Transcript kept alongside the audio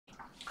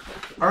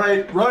All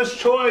right, Rush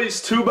Choice,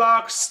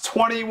 2-box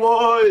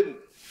 21.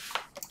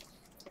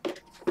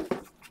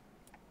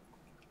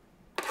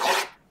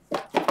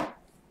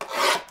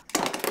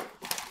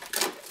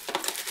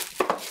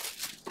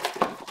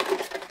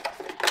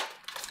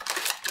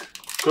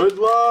 Good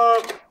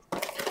luck.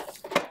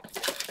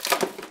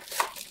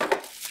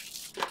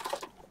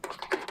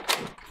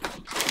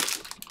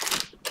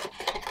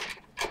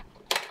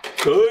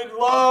 Good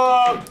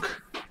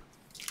luck.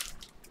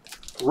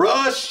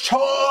 Rush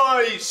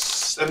Choice.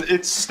 And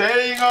it's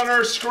staying on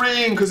our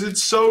screen because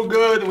it's so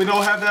good and we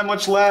don't have that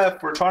much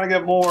left. We're trying to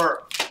get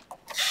more.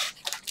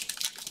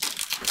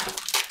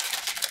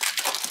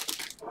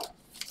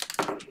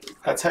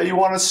 That's how you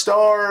want to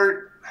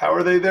start. How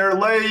are they there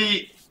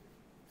late?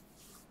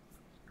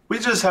 We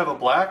just have a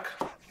black.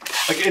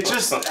 Like it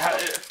just,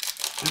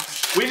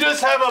 we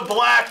just have a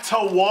black to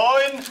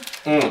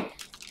 1.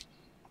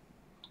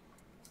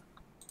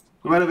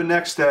 We might have a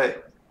next day.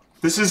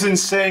 This is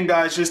insane,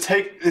 guys. Just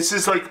take, this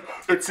is like,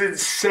 it's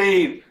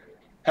insane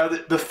how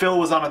the fill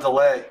was on a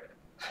delay.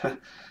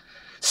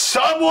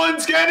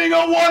 Someone's getting a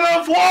 1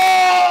 of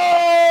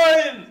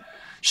 1!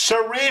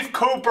 Sharif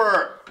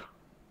Cooper,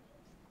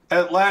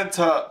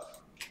 Atlanta.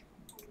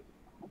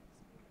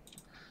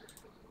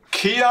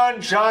 Keon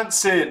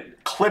Johnson,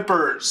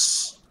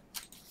 Clippers.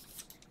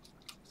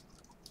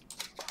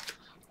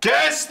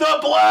 Guess the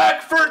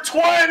black for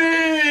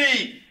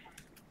 20!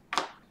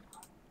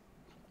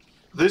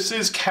 This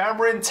is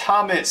Cameron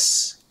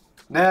Thomas,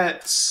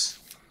 Nets.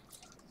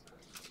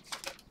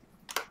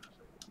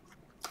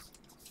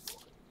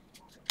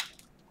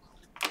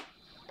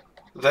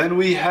 Then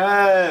we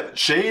have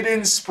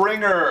Jaden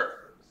Springer,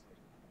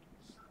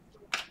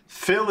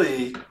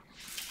 Philly.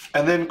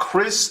 And then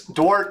Chris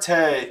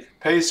Duarte,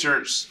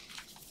 Pacers.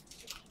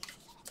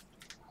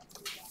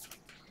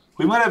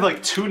 We might have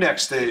like 2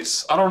 next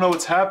days. I don't know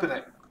what's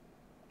happening.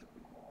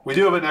 We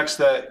do have a next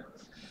day.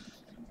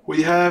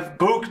 We have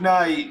Book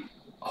Night,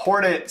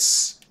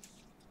 Hornets.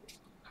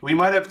 We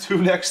might have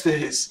 2 next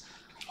days.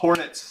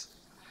 Hornets.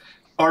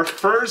 Our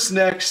first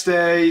next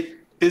day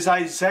is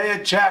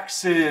Isaiah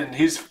Jackson.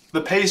 He's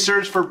the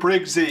Pacers for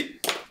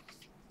Briggsy.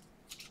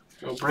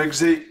 Go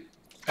Briggsy.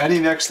 Any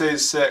next day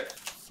is sick.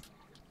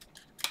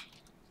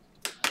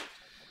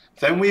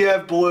 Then we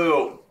have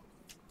blue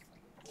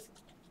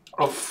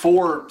of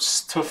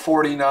Forbes to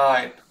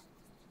 49.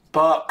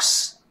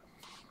 Bucks.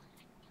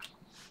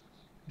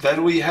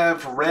 Then we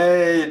have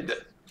red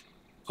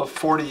of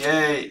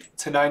 48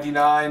 to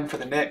 99 for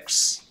the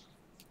Knicks.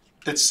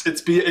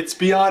 It's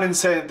beyond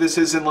insane. This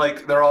isn't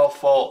like they're all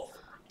full.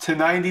 To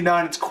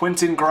 99, it's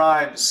Quentin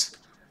Grimes.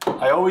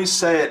 I always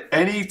say it.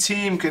 Any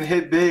team can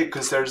hit big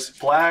because there's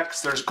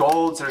blacks, there's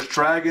golds, there's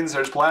dragons,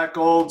 there's black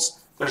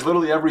golds. There's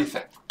literally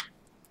everything.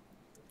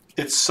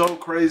 It's so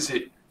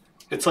crazy.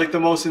 It's like the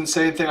most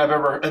insane thing I've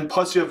ever heard. And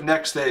plus you have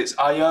next days.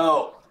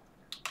 IO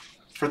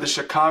for the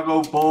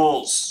Chicago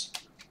Bulls.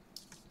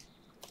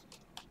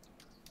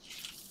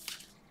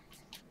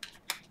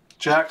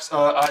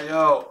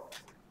 IO.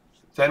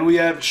 Then we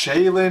have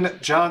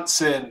Jalen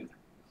Johnson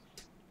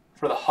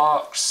for the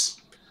Hawks.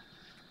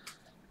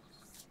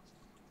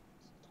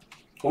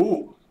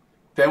 Ooh.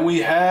 Then we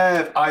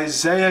have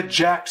Isaiah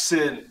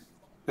Jackson.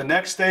 The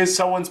next day is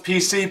someone's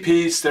PC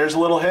piece. There's a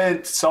little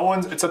hint. It's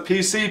a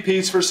PC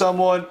piece for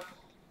someone.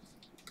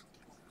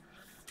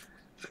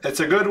 It's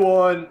a good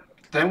one.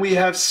 Then we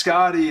have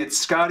Scotty. It's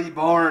Scotty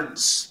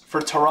Barnes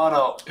for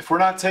Toronto. If we're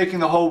not taking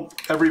the whole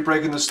every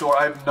break in the store,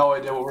 I have no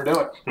idea what we're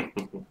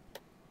doing.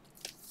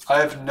 I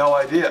have no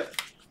idea.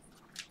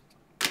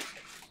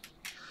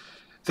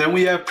 Then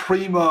we have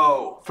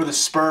Primo for the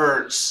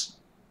Spurs.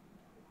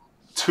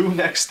 2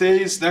 next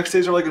days. Next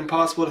days are like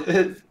impossible to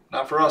hit.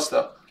 Not for us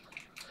though.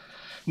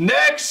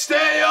 Next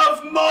day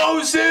of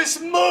Moses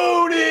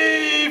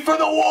Moody for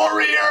the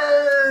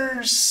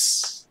Warriors.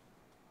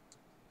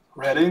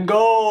 Red and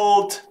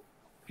gold.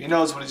 He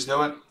knows what he's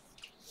doing.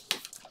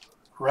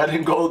 Red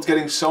and gold's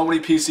getting so many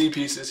PC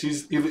pieces.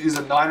 He's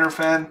a Niner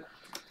fan.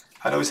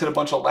 I know he's hit a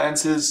bunch of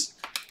Lances.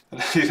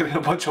 And he's hit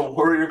a bunch of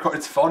Warrior cards.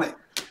 It's funny.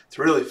 It's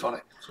really funny.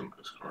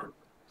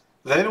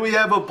 Then we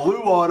have a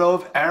blue auto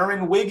of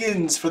Aaron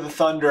Wiggins for the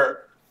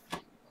Thunder.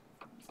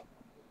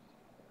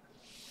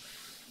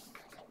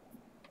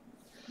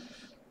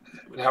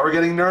 Now we're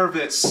getting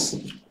nervous.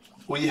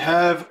 We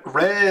have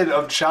red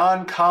of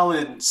John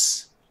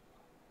Collins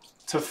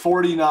to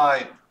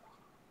 49.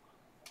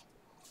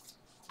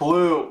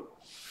 Blue.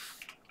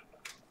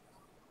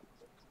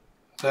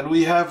 Then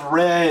we have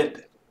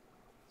red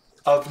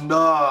of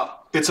Nah.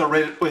 It's a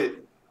red. Wait.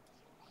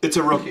 It's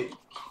a rookie.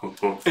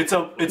 It's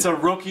a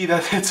rookie.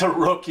 It's a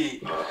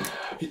rookie.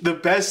 The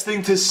best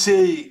thing to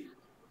see.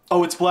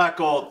 Oh, it's black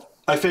gold.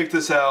 I faked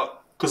this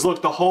out because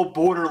look, the whole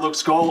border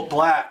looks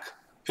black.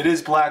 It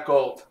is black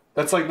gold.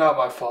 That's like not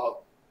my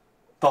fault.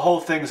 The whole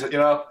thing's,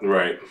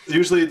 Right.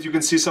 Usually you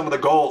can see some of the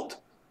gold,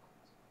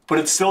 but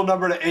it's still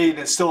numbered to 8 and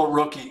it's still a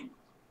rookie.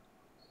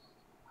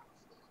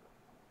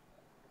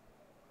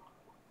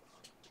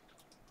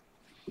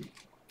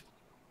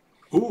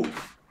 Ooh.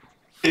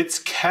 It's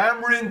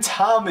Cameron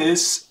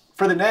Thomas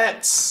for the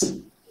Nets.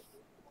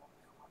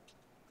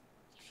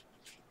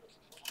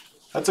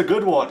 That's a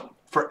good one.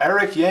 For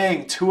Eric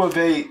Yang, 2 of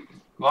 8.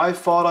 My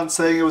fault on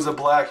saying it was a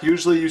black.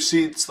 Usually you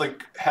see it's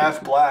like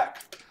half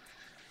black.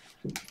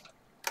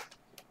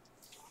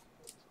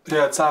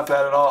 Yeah, it's not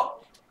bad at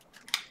all.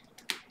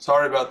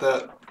 Sorry about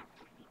that.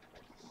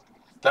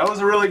 That was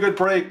a really good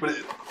break, but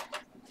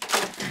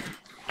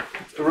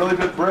a really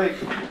good break.